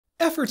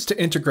efforts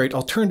to integrate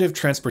alternative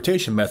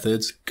transportation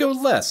methods go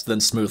less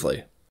than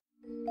smoothly.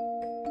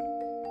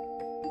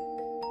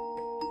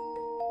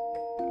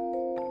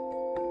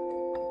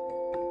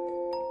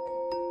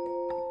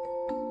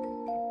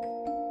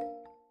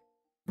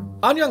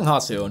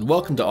 Annyeonghaseyo and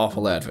welcome to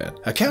Awful Advent,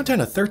 a countdown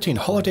of 13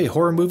 holiday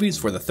horror movies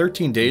for the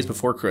 13 days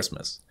before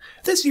Christmas.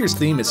 This year's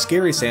theme is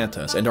Scary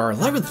Santas, and our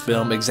 11th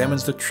film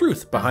examines the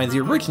truth behind the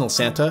original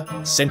Santa,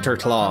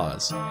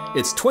 Sinterklaas.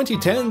 It's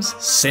 2010's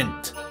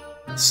Sint.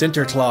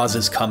 Sinterklaas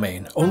is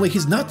coming, only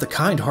he's not the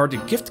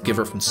kind-hearted gift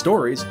giver from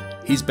stories.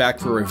 He's back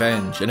for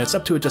revenge, and it's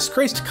up to a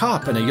disgraced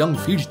cop and a young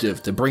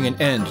fugitive to bring an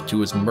end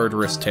to his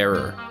murderous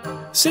terror.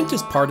 Sint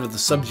is part of the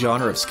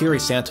subgenre of Scary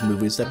Santa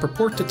movies that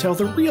purport to tell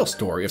the real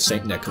story of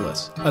St.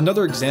 Nicholas.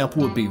 Another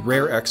example would be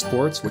Rare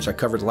Exports, which I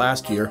covered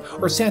last year,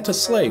 or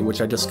Santa's Sleigh,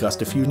 which I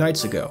discussed a few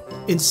nights ago.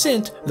 In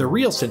Sint, the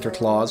real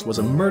Sinterklaas was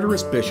a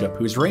murderous bishop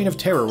whose reign of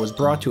terror was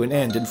brought to an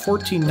end in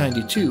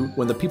 1492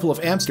 when the people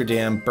of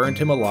Amsterdam burned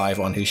him alive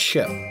on his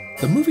ship.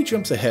 The movie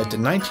jumps ahead to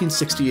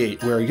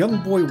 1968, where a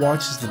young boy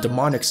watches the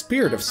demonic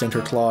spirit of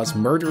Sinterklaas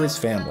murder his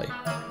family.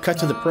 Cut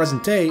to the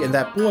present day, and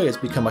that boy has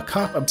become a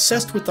cop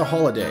obsessed with the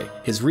holiday,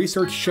 his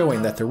research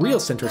showing that the real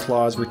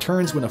Sinterklaas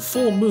returns when a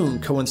full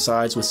moon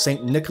coincides with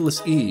St.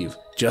 Nicholas Eve,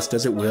 just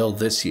as it will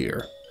this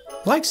year.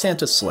 Like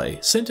Santa's Sleigh,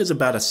 Sint is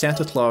about a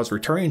Santa Claus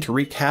returning to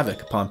wreak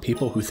havoc upon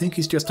people who think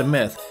he's just a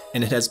myth,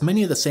 and it has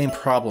many of the same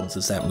problems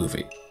as that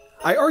movie.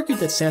 I argued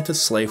that Santa's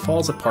Sleigh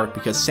falls apart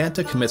because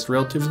Santa commits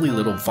relatively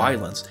little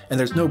violence, and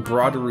there's no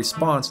broader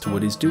response to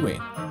what he's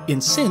doing. In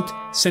Sint,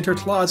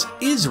 Sinterklaas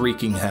is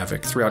wreaking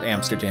havoc throughout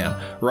Amsterdam,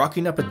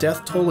 rocking up a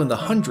death toll in the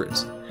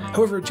hundreds.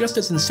 However, just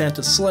as in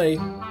Santa's Sleigh,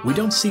 we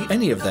don't see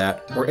any of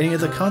that or any of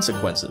the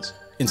consequences.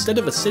 Instead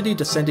of a city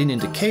descending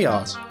into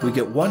chaos, we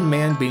get one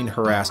man being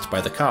harassed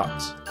by the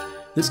cops.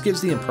 This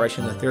gives the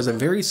impression that there's a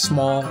very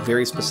small,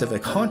 very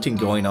specific haunting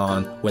going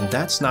on when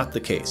that's not the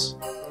case.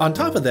 On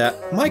top of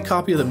that, my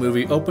copy of the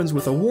movie opens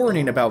with a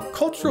warning about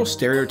cultural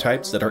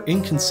stereotypes that are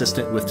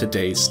inconsistent with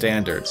today's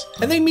standards,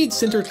 and they meet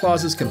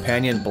Sinterklaas's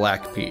companion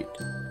Black Pete.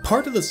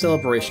 Part of the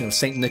celebration of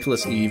St.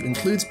 Nicholas Eve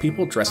includes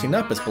people dressing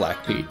up as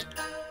Black Pete,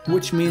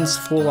 which means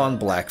full-on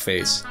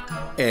blackface,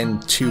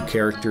 and two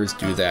characters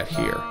do that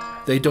here.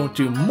 They don't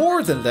do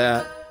more than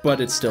that,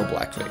 but it's still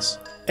blackface.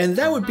 And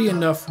that would be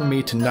enough for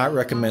me to not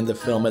recommend the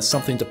film as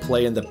something to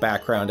play in the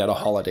background at a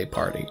holiday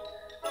party.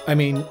 I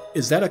mean,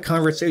 is that a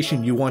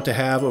conversation you want to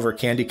have over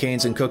candy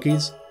canes and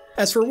cookies?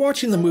 As for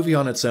watching the movie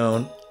on its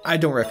own, I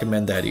don't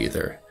recommend that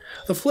either.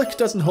 The flick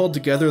doesn't hold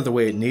together the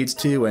way it needs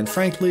to, and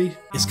frankly,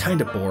 is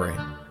kinda boring.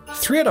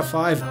 3 out of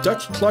 5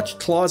 Dutch clutch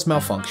claws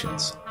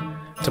malfunctions.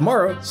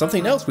 Tomorrow,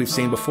 something else we've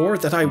seen before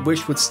that I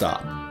wish would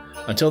stop.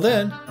 Until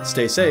then,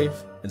 stay safe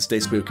and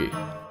stay spooky.